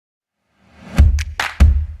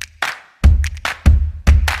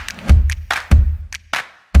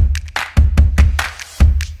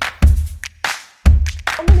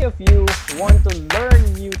you want to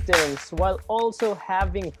learn new things while also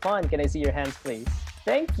having fun? Can I see your hands, please?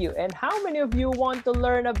 Thank you. And how many of you want to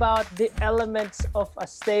learn about the elements of a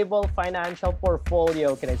stable financial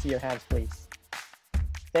portfolio? Can I see your hands, please?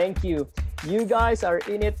 Thank you. You guys are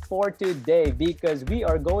in it for today because we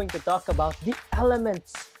are going to talk about the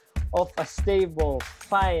elements of a stable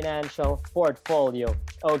financial portfolio.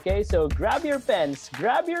 Okay, so grab your pens,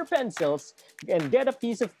 grab your pencils, and get a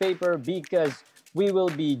piece of paper because we will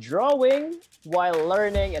be drawing while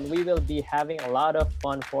learning and we will be having a lot of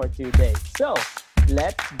fun for today. So,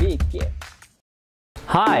 let's begin.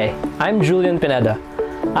 Hi, I'm Julian Pineda.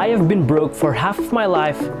 I have been broke for half of my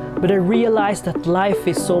life, but I realized that life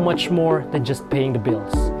is so much more than just paying the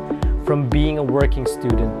bills. From being a working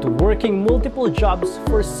student to working multiple jobs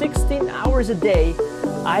for 16 hours a day,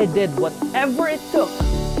 I did whatever it took,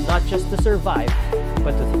 not just to survive,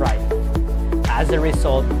 but to thrive. As a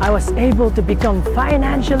result, I was able to become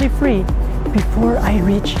financially free before I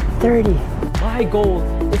reached 30. My goal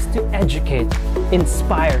is to educate,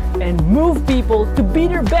 inspire, and move people to be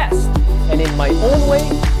their best, and in my own way,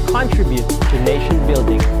 contribute to nation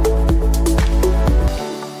building.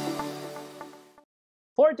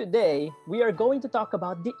 For today, we are going to talk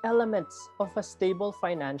about the elements of a stable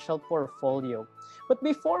financial portfolio. But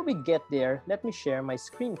before we get there, let me share my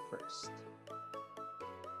screen first.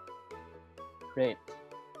 Great.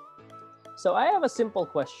 So I have a simple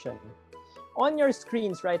question. On your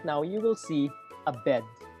screens right now, you will see a bed.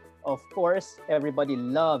 Of course, everybody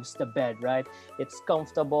loves the bed, right? It's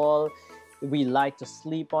comfortable. We like to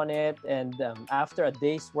sleep on it. And after a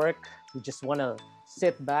day's work, we just want to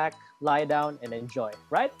sit back, lie down, and enjoy,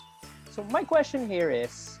 right? So my question here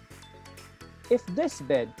is, if this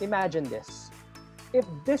bed, imagine this, if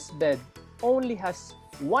this bed only has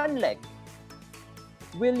one leg,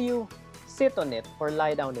 will you sit on it or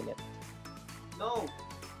lie down in it? No.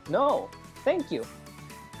 No. Thank you.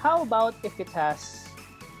 How about if it has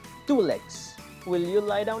two legs? Will you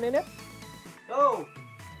lie down in it? No.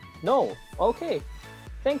 No. Okay.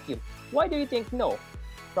 Thank you. Why do you think no?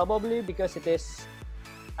 Probably because it is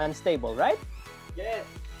unstable, right? Yes.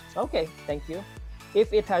 Okay. Thank you.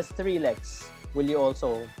 If it has three legs, will you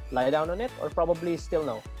also lie down on it or probably still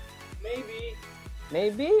no? Maybe.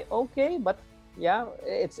 Maybe. Okay. But yeah,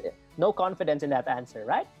 it's no confidence in that answer,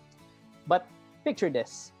 right? But picture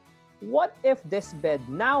this. What if this bed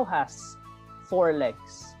now has four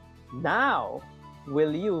legs? Now,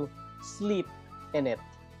 will you sleep in it?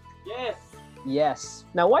 Yes. Yes.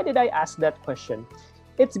 Now, why did I ask that question?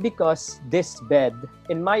 It's because this bed,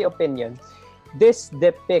 in my opinion, this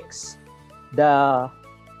depicts the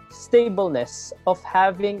stableness of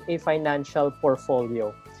having a financial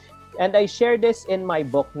portfolio. And I share this in my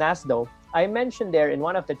book, NASDO. I mentioned there in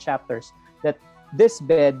one of the chapters that this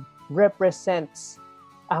bed represents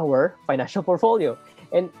our financial portfolio.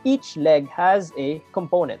 And each leg has a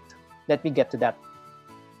component. Let me get to that.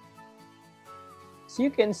 So you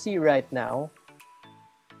can see right now,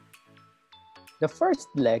 the first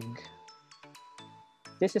leg,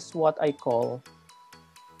 this is what I call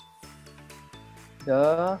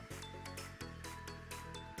the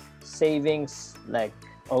savings leg.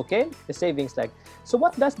 Okay, the savings leg. So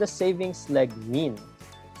what does the savings leg mean?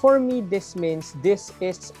 For me, this means this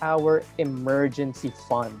is our emergency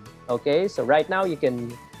fund. Okay, so right now you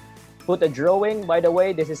can put a drawing. By the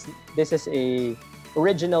way, this is a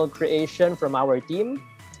original creation from our team.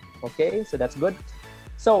 Okay, so that's good.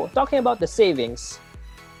 So talking about the savings,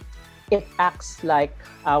 it acts like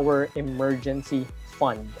our emergency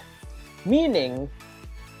fund. Meaning,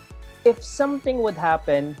 if something would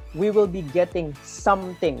happen, we will be getting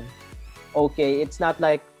something. Okay, it's not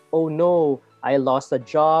like, oh no, I lost a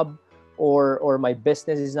job or my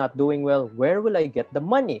business is not doing well. Where will I get the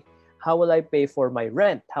money? How will I pay for my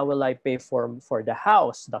rent? How will I pay for the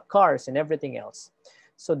house, the cars, and everything else?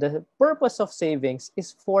 So the purpose of savings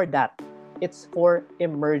is for that. It's for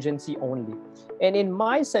emergency only. And in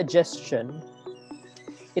my suggestion,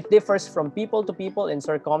 it differs from people to people in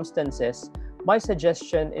circumstances. My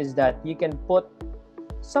suggestion is that you can put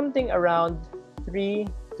something around 3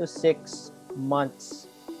 to 6 months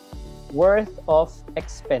worth of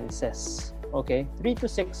expenses. Okay, 3 to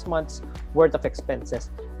 6 months worth of expenses.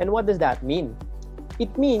 And what does that mean?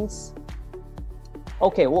 It means,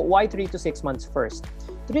 okay, well, why 3 to 6 months first?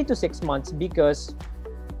 3 to 6 months because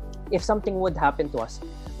if something would happen to us,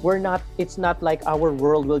 it's not like our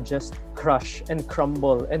world will just crush and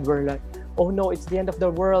crumble and we're like, oh no, it's the end of the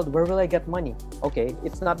world. Where will I get money? Okay,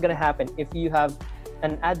 it's not gonna happen if you have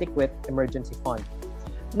an adequate emergency fund.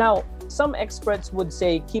 Now, some experts would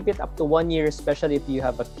say keep it up to 1 year, especially if you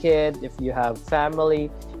have a kid, if you have family.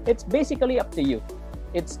 It's basically up to you.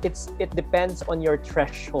 It depends on your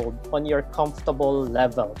threshold, on your comfortable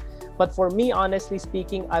level. But for me, honestly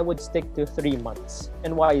speaking, I would stick to 3 months.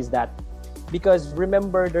 And why is that? Because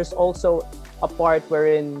remember, there's also a part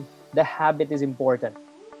wherein the habit is important.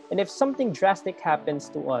 And if something drastic happens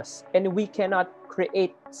to us and we cannot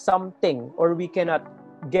create something, or we cannot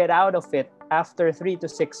get out of it after 3 to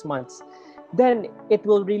 6 months, then it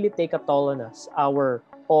will really take a toll on us. Our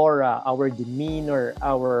aura, our demeanor,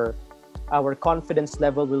 our confidence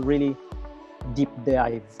level will really deep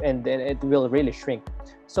dive, and then it will really shrink.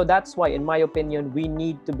 So that's why, in my opinion, we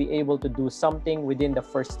need to be able to do something within the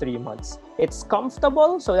first 3 months. It's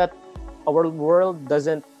comfortable so that our world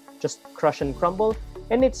doesn't just crush and crumble,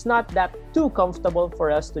 and it's not that too comfortable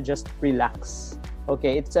for us to just relax.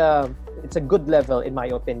 Okay, it's a good level, in my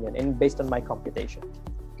opinion, and based on my computation.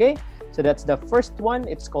 Okay, so that's the first one.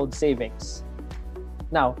 It's called savings.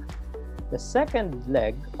 Now, the second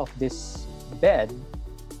leg of this bed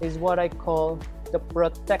is what I call the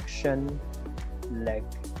protection leg.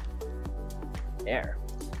 There.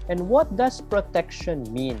 And what does protection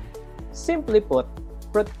mean? Simply put,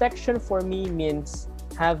 protection for me means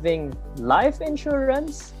having life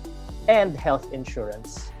insurance and health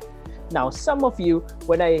insurance. Now, some of you,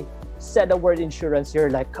 when I said the word insurance, you're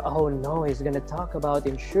like, oh no, he's gonna talk about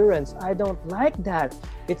insurance. I don't like that.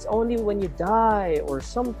 It's only when you die or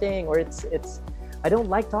something, or it's I don't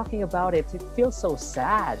like talking about it. It feels so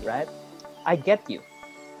sad, right? I get you.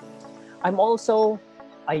 I'm also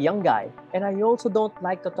a young guy, and I also don't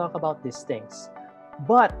like to talk about these things.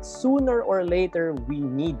 But sooner or later, we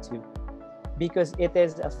need to, because it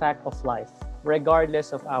is a fact of life,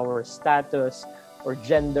 regardless of our status or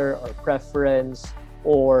gender or preference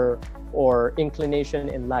or inclination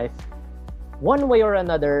in life. One way or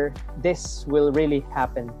another, this will really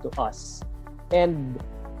happen to us. And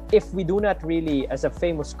if we do not really, as a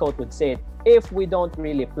famous quote would say it, if we don't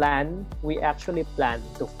really plan, we actually plan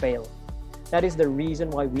to fail. That is the reason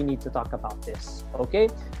why we need to talk about this. Okay?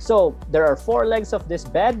 So there are 4 legs of this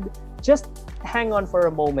bed. Just hang on for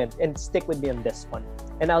a moment and stick with me on this one.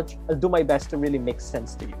 And I'll do my best to really make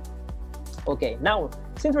sense to you. Okay, now,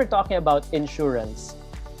 since we're talking about insurance,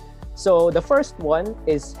 so the first one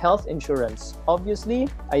is health insurance. Obviously,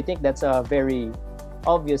 I think that's a very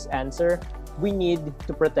obvious answer. We need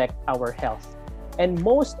to protect our health. And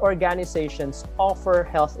most organizations offer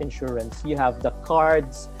health insurance. You have the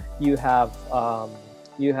cards, you have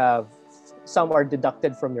some are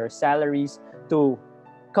deducted from your salaries to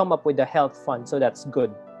come up with a health fund. So that's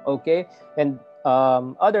good. Okay, and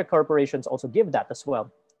other corporations also give that as well.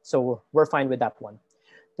 So we're fine with that one.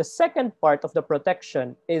 The second part of the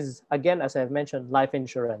protection is, again, as I've mentioned, life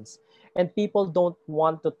insurance. And people don't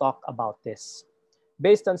want to talk about this.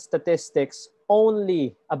 Based on statistics,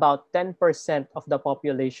 only about 10% of the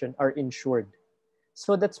population are insured.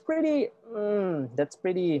 So that's pretty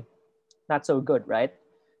not so good, right?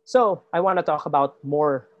 So I want to talk about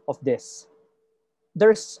more of this.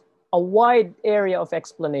 There's a wide area of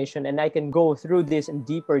explanation, and I can go through this in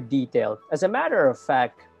deeper detail. As a matter of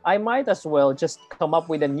fact, I might as well just come up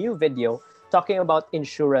with a new video talking about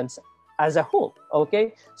insurance as a whole,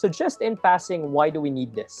 okay? So just in passing, why do we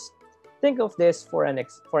need this? Think of this for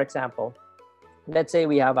example. Let's say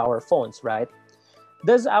we have our phones, right?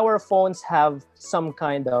 Does our phones have some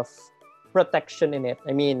kind of protection in it?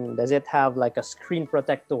 I mean, does it have like a screen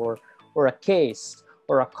protector or a case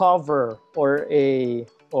or a cover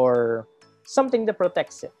or something that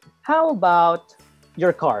protects it? How about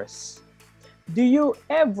your cars? Do you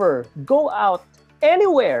ever go out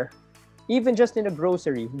anywhere, even just in a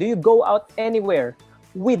grocery? Do you go out anywhere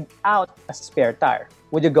without a spare tire?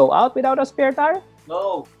 Would you go out without a spare tire?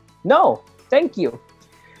 No. No, thank you.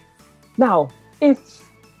 Now, if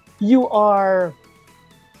you are,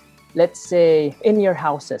 let's say, in your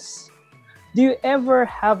houses, do you ever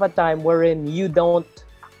have a time wherein you don't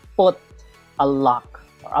put a lock,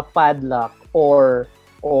 or a padlock, or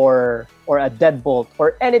a deadbolt,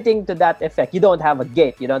 or anything to that effect? You don't have a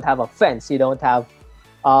gate, you don't have a fence, you don't have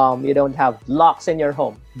locks in your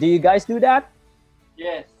home. Do you guys do that?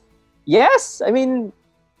 Yes. Yes? I mean,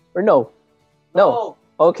 or no? No.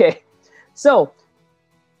 Okay. So,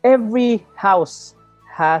 every house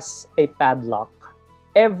has a padlock.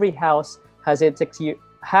 Every house has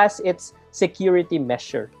its security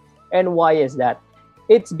measure. And why is that?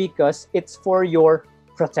 It's because it's for your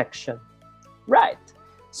protection. Right.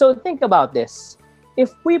 So think about this.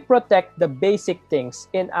 If we protect the basic things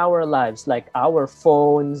in our lives, like our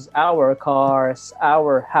phones, our cars,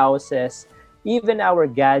 our houses, even our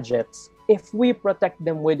gadgets, if we protect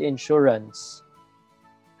them with insurance,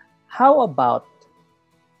 how about,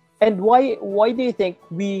 and why do you think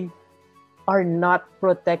we are not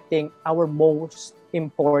protecting our most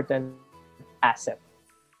important asset.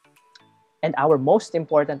 And our most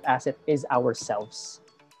important asset is ourselves.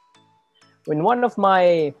 In one of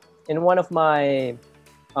my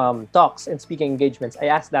talks and speaking engagements, I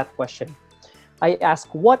asked that question. I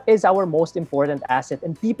asked, what is our most important asset?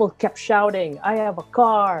 And people kept shouting, I have a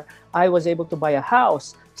car. I was able to buy a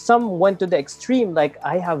house. Some went to the extreme, like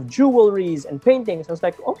I have jewelries and paintings. I was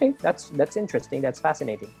like, okay, that's interesting. That's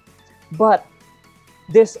fascinating. But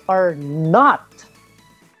these are not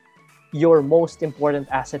your most important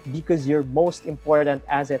asset, because your most important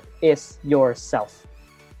asset is yourself.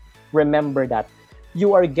 Remember that.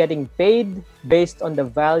 You are getting paid based on the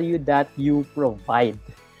value that you provide.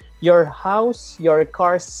 Your house, your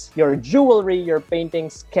cars, your jewelry, your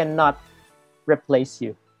paintings cannot replace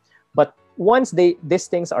you. But once these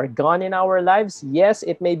things are gone in our lives, yes,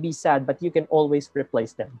 it may be sad, but you can always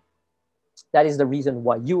replace them. That is the reason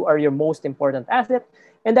why you are your most important asset.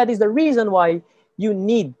 And that is the reason why you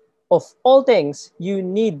need, of all things, you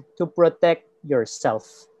need to protect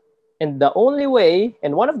yourself. And the only way,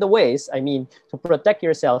 and one of the ways, to protect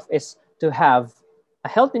yourself is to have a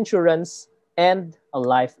health insurance and a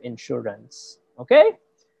life insurance. Okay?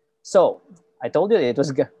 So I told you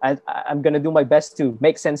I'm going to do my best to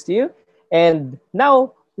make sense to you. And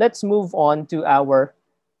now let's move on to our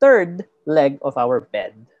third leg of our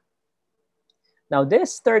bed. Now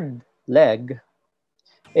this third leg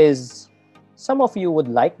is, some of you would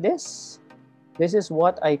like this. This is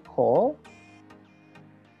what I call,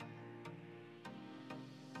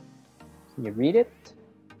 can you read it?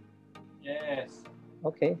 Yes.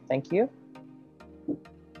 Okay, thank you.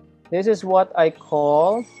 This is what I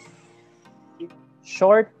call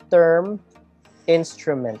short-term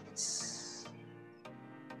instruments.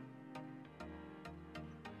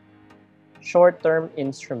 Short-term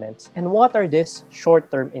instruments. And what are these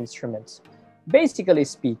short-term instruments? Basically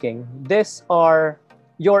speaking, these are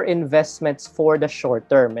your investments for the short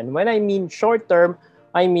term. And when I mean short term,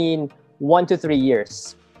 I mean 1 to 3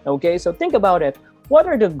 years. Okay, so think about it. What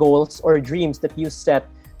are the goals or dreams that you set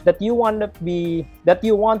that you want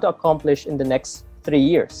to accomplish in the next 3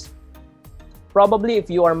 years? Probably if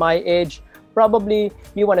you are my age, probably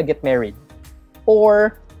you want to get married.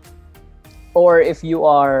 Or if you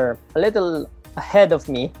are a little ahead of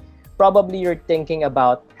me, probably you're thinking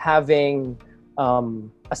about having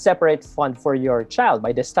a separate fund for your child.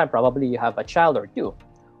 By this time, probably you have a child or two.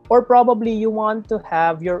 Or probably you want to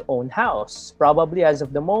have your own house. Probably as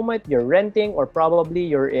of the moment, you're renting, or probably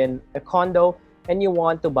you're in a condo and you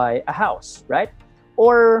want to buy a house, right?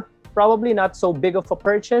 Or probably not so big of a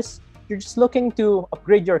purchase. You're just looking to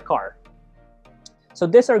upgrade your car. So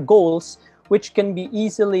these are goals which can be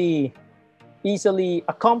easily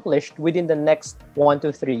accomplished within the next 1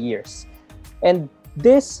 to 3 years. And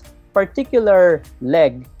this particular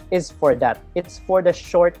leg is for that. It's for the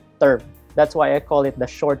short term. That's why I call it the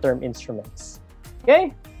short-term instruments.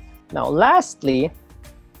 Okay? Now, lastly,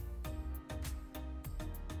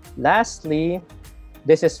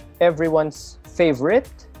 this is everyone's favorite.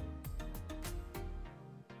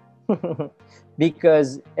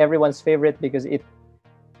 because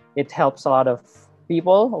it helps a lot of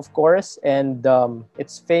people, of course, and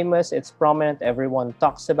it's famous, it's prominent, everyone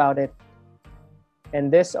talks about it.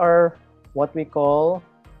 And these are what we call,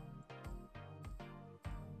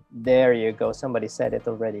 there you go, somebody said it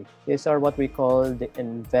already. These are what we call the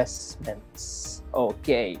investments.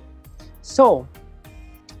 Okay, so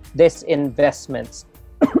these investments,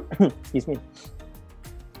 excuse me,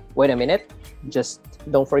 wait a minute, just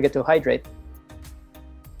don't forget to hydrate.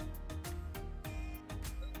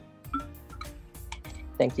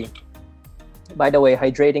 Thank you. By the way,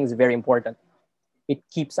 hydrating is very important. It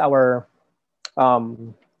keeps our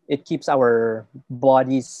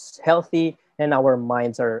bodies healthy and our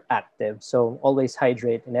minds are active. So always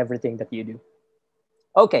hydrate in everything that you do.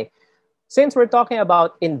 Okay, since we're talking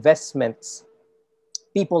about investments,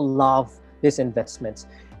 people love these investments.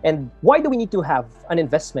 And why do we need to have an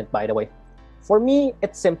investment, by the way? For me,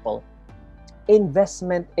 it's simple.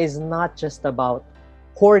 Investment is not just about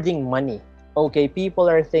hoarding money. Okay, people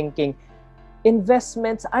are thinking,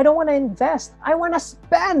 investments, I don't want to invest. I want to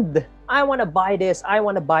spend. I want to buy this. I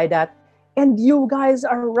want to buy that. And you guys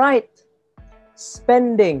are right.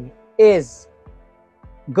 Spending is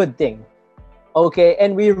a good thing. Okay,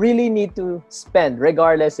 and we really need to spend,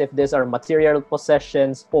 regardless if these are material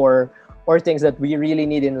possessions or things that we really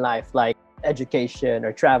need in life, like education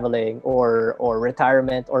or traveling or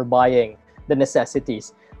retirement or buying the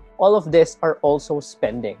necessities. All of this are also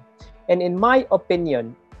spending. And in my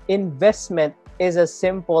opinion, investment is as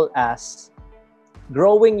simple as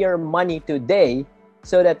growing your money today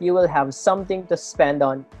so that you will have something to spend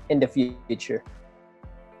on in the future.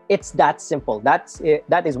 It's that simple. That's it.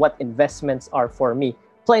 That is what investments are for me,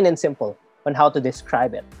 plain and simple on how to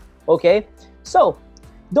describe it. Okay? So,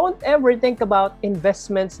 don't ever think about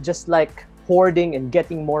investments just like hoarding and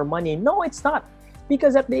getting more money. No, it's not.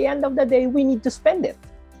 Because at the end of the day, we need to spend it.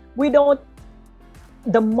 We don't,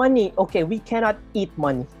 the money, okay, we cannot eat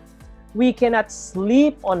money. We cannot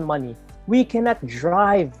sleep on money. We cannot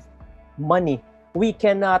drive money. We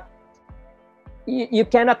cannot, you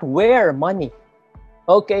cannot wear money.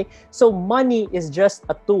 Okay, so money is just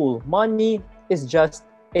a tool. Money is just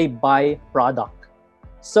a byproduct.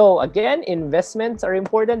 So again, investments are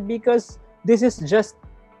important because this is just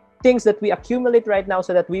things that we accumulate right now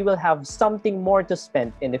so that we will have something more to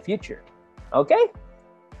spend in the future. Okay?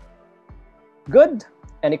 Good.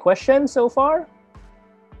 Any questions so far?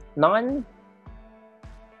 None?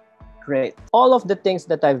 Great. All of the things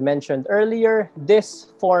that I've mentioned earlier,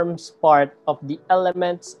 this forms part of the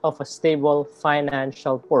elements of a stable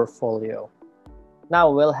financial portfolio.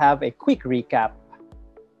 Now we'll have a quick recap.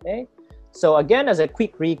 Okay? So again, as a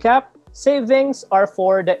quick recap, savings are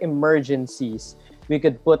for the emergencies. We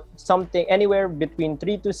could put something anywhere between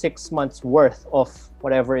 3 to 6 months worth of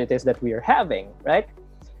whatever it is that we are having, right?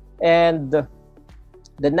 And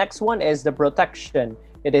the next one is the protection.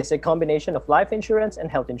 It is a combination of life insurance and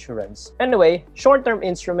health insurance. Anyway, short-term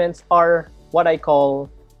instruments are what I call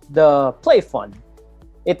the play fund.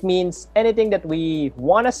 It means anything that we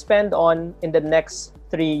want to spend on in the next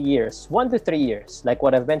 3 years, 1 to 3 years, like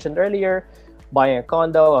what I've mentioned earlier, buying a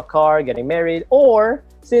condo, a car, getting married, or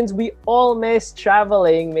since we all miss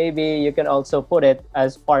traveling, maybe you can also put it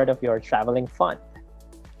as part of your traveling fund.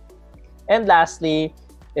 And lastly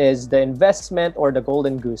is the investment or the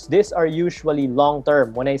golden goose. These are usually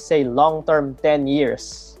long-term. When I say long-term, 10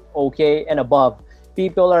 years, okay, and above.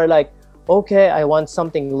 People are like, okay, I want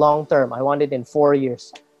something long-term. I want it in 4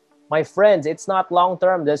 years. My friends, it's not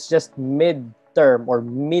long-term. That's just mid-term or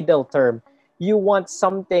middle term. You want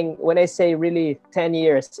something, when I say really 10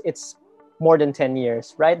 years, it's more than 10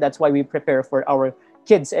 years, right? That's why we prepare for our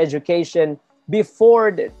kids' education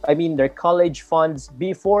before, their college funds,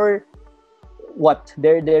 before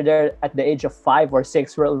they're at the age of 5 or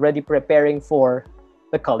 6, we're already preparing for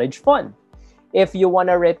the college fund. If you want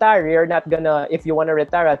to retire, if you want to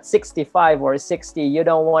retire at 65 or 60, you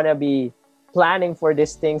don't want to be planning for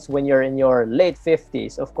these things when you're in your late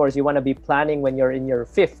 50s. Of course, you want to be planning when you're in your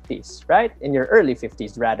 50s, right? In your early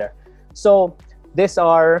 50s, rather. So these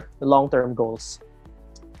are the long-term goals.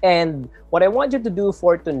 And what I want you to do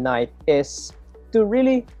for tonight is to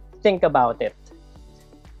really think about it.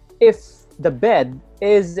 If the bed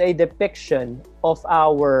is a depiction of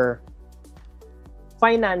our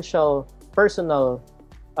financial, personal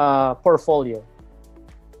portfolio,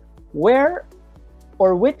 where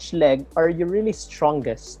or which leg are you really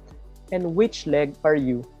strongest and which leg are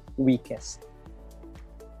you weakest?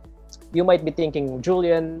 You might be thinking,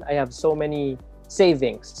 Julian, I have so many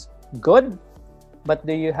savings. Good, but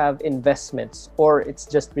do you have investments or it's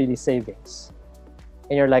just really savings?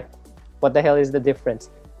 And you're like, what the hell is the difference?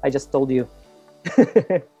 I just told you.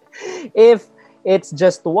 If it's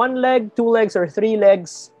just one leg, 2 legs, or 3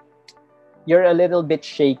 legs, you're a little bit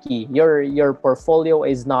shaky. Your portfolio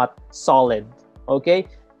is not solid. Okay?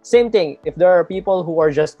 Same thing, if there are people who are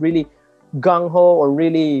just really gung-ho or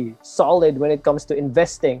really solid when it comes to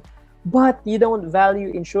investing, but you don't value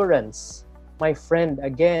insurance, my friend,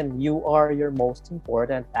 again, you are your most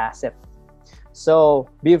important asset. So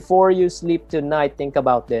before you sleep tonight, think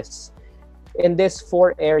about this. In these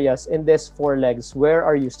 4 areas, in these 4 legs, where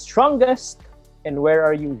are you strongest and where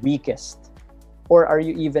are you weakest? Or are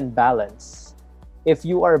you even balanced? If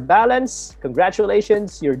you are balanced,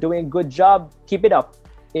 congratulations, you're doing a good job, keep it up.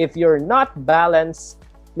 If you're not balanced,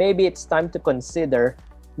 maybe it's time to consider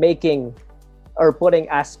making or putting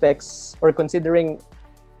aspects or considering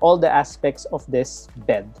all the aspects of this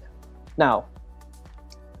bed. Now,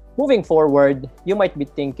 moving forward, you might be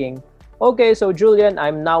thinking, okay, so Julian,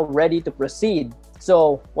 I'm now ready to proceed.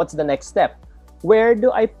 So what's the next step? Where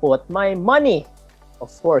do I put my money?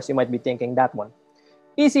 Of course, you might be thinking that one.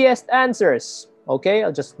 Easiest answers. Okay,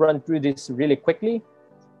 I'll just run through this really quickly.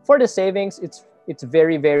 For the savings, it's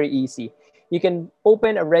very, very easy. You can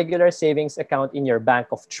open a regular savings account in your bank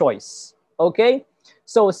of choice. Okay,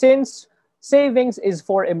 so since savings is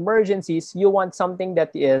for emergencies, you want something that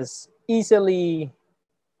is easily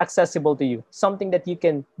accessible to you, something that you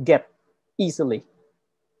can get easily,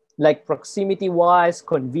 like proximity wise,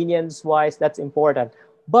 convenience wise. That's important,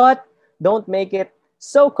 but don't make it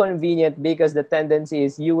So convenient because the tendency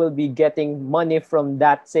is you will be getting money from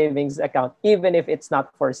that savings account, even if it's not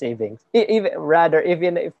for savings,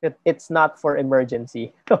 even if it's not for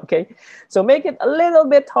emergency. Okay. So make it a little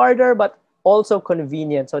bit harder, but also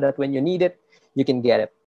convenient so that when you need it, you can get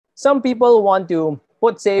it. Some people want to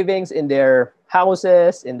put savings in their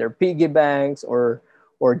houses, in their piggy banks, or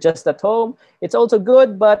just at home. It's also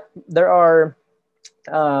good, but there's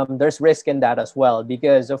risk in that as well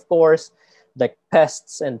because, of course, like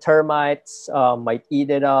pests and termites might eat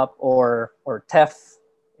it up, or theft.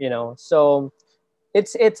 So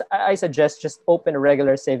it's I suggest just open a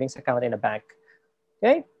regular savings account in a bank.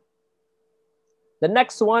 Okay. The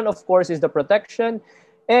next one, of course, is the protection.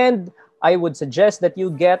 And I would suggest that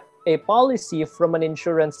you get a policy from an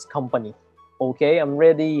insurance company. Okay, I'm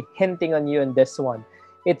really hinting on you in this one.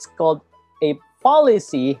 It's called a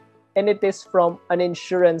policy, and it is from an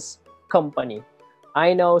insurance company.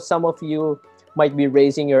 I know some of you might be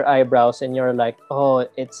raising your eyebrows and you're like, oh,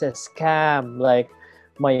 it's a scam. Like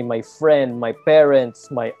my friend, my parents,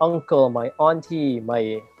 my uncle, my auntie,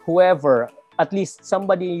 my whoever, at least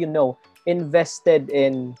somebody invested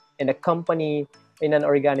in a company, in an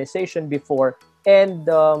organization before, and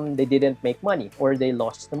they didn't make money or they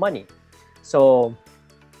lost the money. So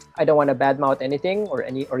I don't want to badmouth anything or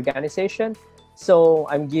any organization. So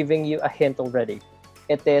I'm giving you a hint already.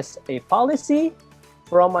 It is a policy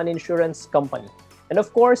from an insurance company. And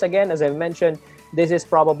of course, again, as I mentioned, this is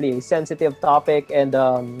probably a sensitive topic, and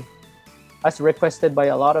as requested by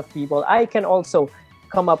a lot of people, I can also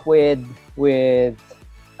come up with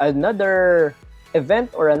another event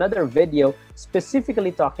or another video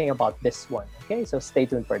specifically talking about this one. Okay, so stay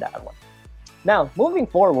tuned for that one. Now, moving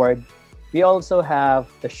forward, we also have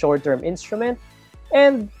the short-term instrument.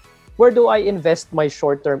 And where do I invest my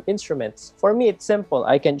short-term instruments? For me, it's simple.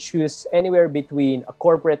 I can choose anywhere between a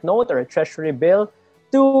corporate note or a treasury bill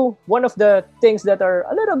to one of the things that are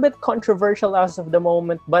a little bit controversial as of the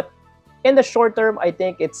moment. But in the short term, I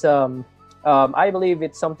think I believe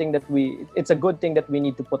it's something that it's a good thing that we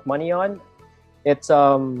need to put money on. It's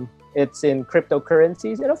in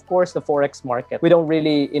cryptocurrencies and of course the Forex market. We don't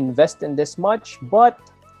really invest in this much, but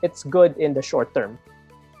it's good in the short term.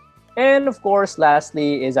 And of course,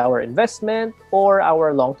 lastly is our investment or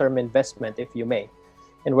our long-term investment, if you may.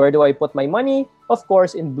 And where do I put my money? Of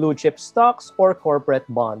course, in blue chip stocks or corporate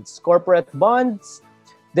bonds. Corporate bonds,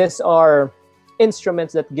 these are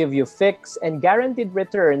instruments that give you fixed and guaranteed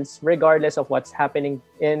returns regardless of what's happening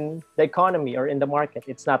in the economy or in the market.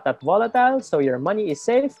 It's not that volatile, so your money is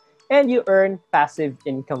safe and you earn passive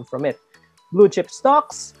income from it. Blue chip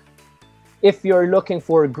stocks, if you're looking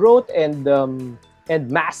for growth and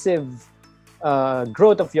massive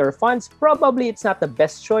growth of your funds, probably it's not the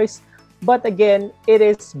best choice. But again, it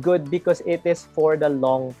is good because it is for the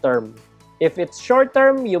long term. If it's short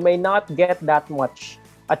term, you may not get that much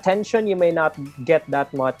attention, you may not get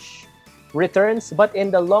that much returns, but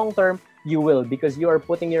in the long term, you will, because you are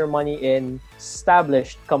putting your money in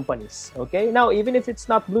established companies. Okay, now even if it's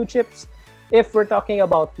not blue chips, if we're talking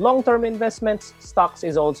about long-term investments, stocks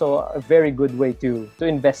is also a very good way to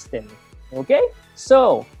invest in. Okay,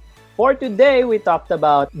 so for today, we talked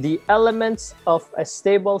about the elements of a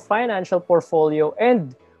stable financial portfolio,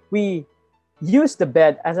 and we used the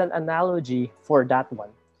bed as an analogy for that one.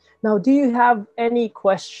 Now, do you have any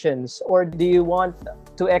questions, or do you want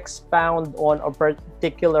to expound on a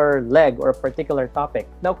particular leg or a particular topic?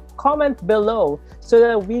 Now, comment below so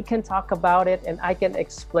that we can talk about it and I can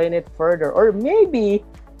explain it further. Or maybe,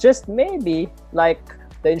 just maybe, like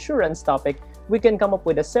the insurance topic, we can come up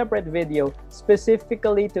with a separate video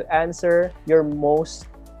specifically to answer your most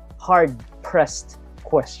hard-pressed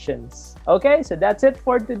questions. Okay, so that's it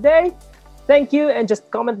for today. Thank you, and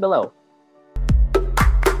just comment below.